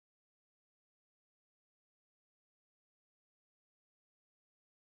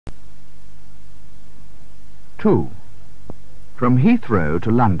2. From Heathrow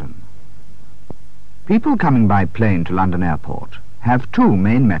to London. People coming by plane to London Airport have two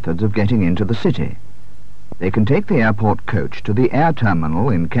main methods of getting into the city. They can take the airport coach to the air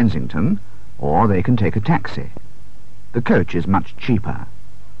terminal in Kensington, or they can take a taxi. The coach is much cheaper.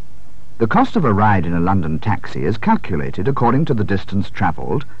 The cost of a ride in a London taxi is calculated according to the distance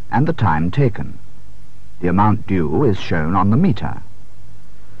travelled and the time taken. The amount due is shown on the meter.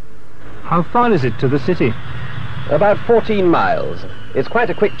 How far is it to the city? About 14 miles. It's quite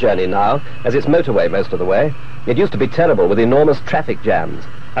a quick journey now, as it's motorway most of the way. It used to be terrible with enormous traffic jams.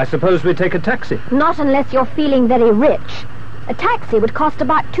 I suppose we take a taxi. Not unless you're feeling very rich. A taxi would cost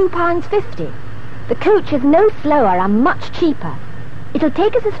about £2.50. The coach is no slower and much cheaper. It'll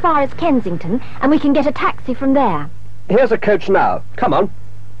take us as far as Kensington, and we can get a taxi from there. Here's a coach now. Come on.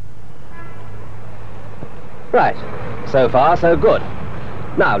 Right. So far, so good.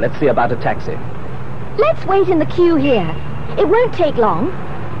 Now, let's see about a taxi. Let's wait in the queue here. It won't take long.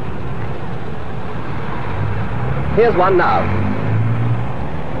 Here's one now.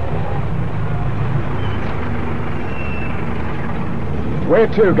 Where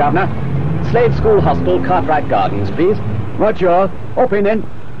to, Governor? Slade School Hostel, Cartwright Gardens, please. Roger. Open in.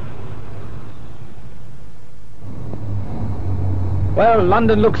 Well,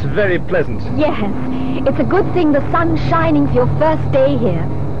 London looks very pleasant. Yes, it's a good thing the sun's shining for your first day here.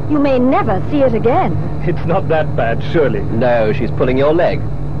 You may never see it again. It's not that bad, surely. No, she's pulling your leg.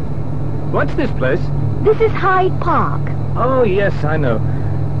 What's this place? This is Hyde Park. Oh, yes, I know.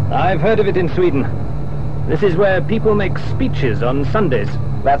 I've heard of it in Sweden. This is where people make speeches on Sundays.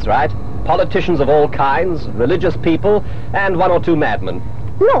 That's right. Politicians of all kinds, religious people, and one or two madmen.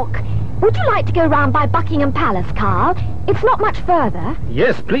 Look, would you like to go round by Buckingham Palace, Carl? It's not much further.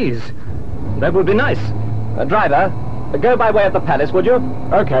 Yes, please. That would be nice. Driver, go by way of the palace, would you?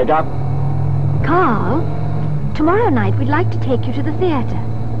 Okay, Gov. Carl, tomorrow night we'd like to take you to the theatre.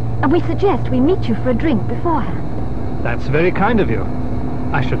 And we suggest we meet you for a drink beforehand. That's very kind of you.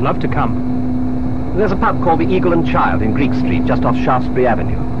 I should love to come. There's a pub called the Eagle and Child in Greek Street, just off Shaftesbury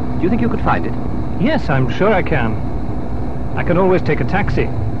Avenue. Do you think you could find it? Yes, I'm sure I can. I can always take a taxi.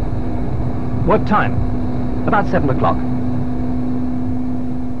 What time? About 7 o'clock.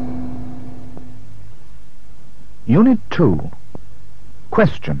 Unit 2.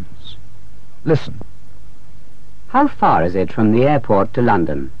 Questions. Listen. How far is it from the airport to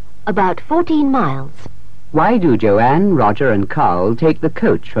London? About 14 miles. Why do Joanne, Roger and Carl take the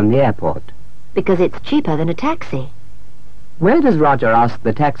coach from the airport? Because it's cheaper than a taxi. Where does Roger ask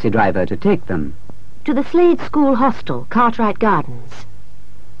the taxi driver to take them? To the Slade School Hostel, Cartwright Gardens.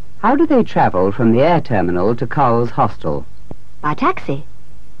 How do they travel from the air terminal to Carl's hostel? By taxi.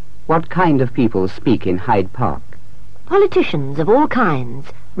 What kind of people speak in Hyde Park? Politicians of all kinds,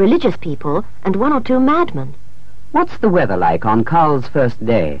 religious people, and one or two madmen. What's the weather like on Carl's first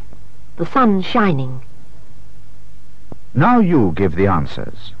day? The sun's shining. Now you give the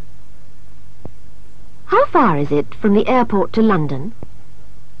answers. How far is it from the airport to London?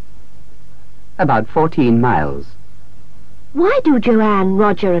 About 14 miles. Why do Joanne,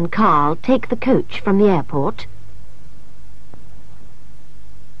 Roger and Carl take the coach from the airport?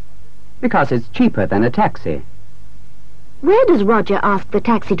 Because it's cheaper than a taxi. Where does Roger ask the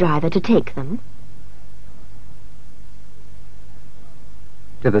taxi driver to take them?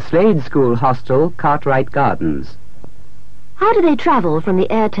 To the Slade School Hostel, Cartwright Gardens. How do they travel from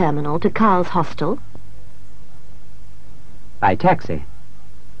the air terminal to Carl's hostel? By taxi.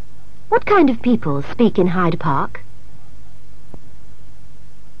 What kind of people speak in Hyde Park?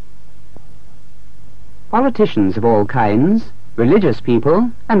 Politicians of all kinds, religious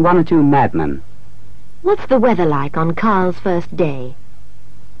people, and one or two madmen. What's the weather like on Carl's first day?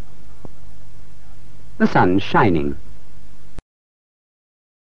 The sun's shining.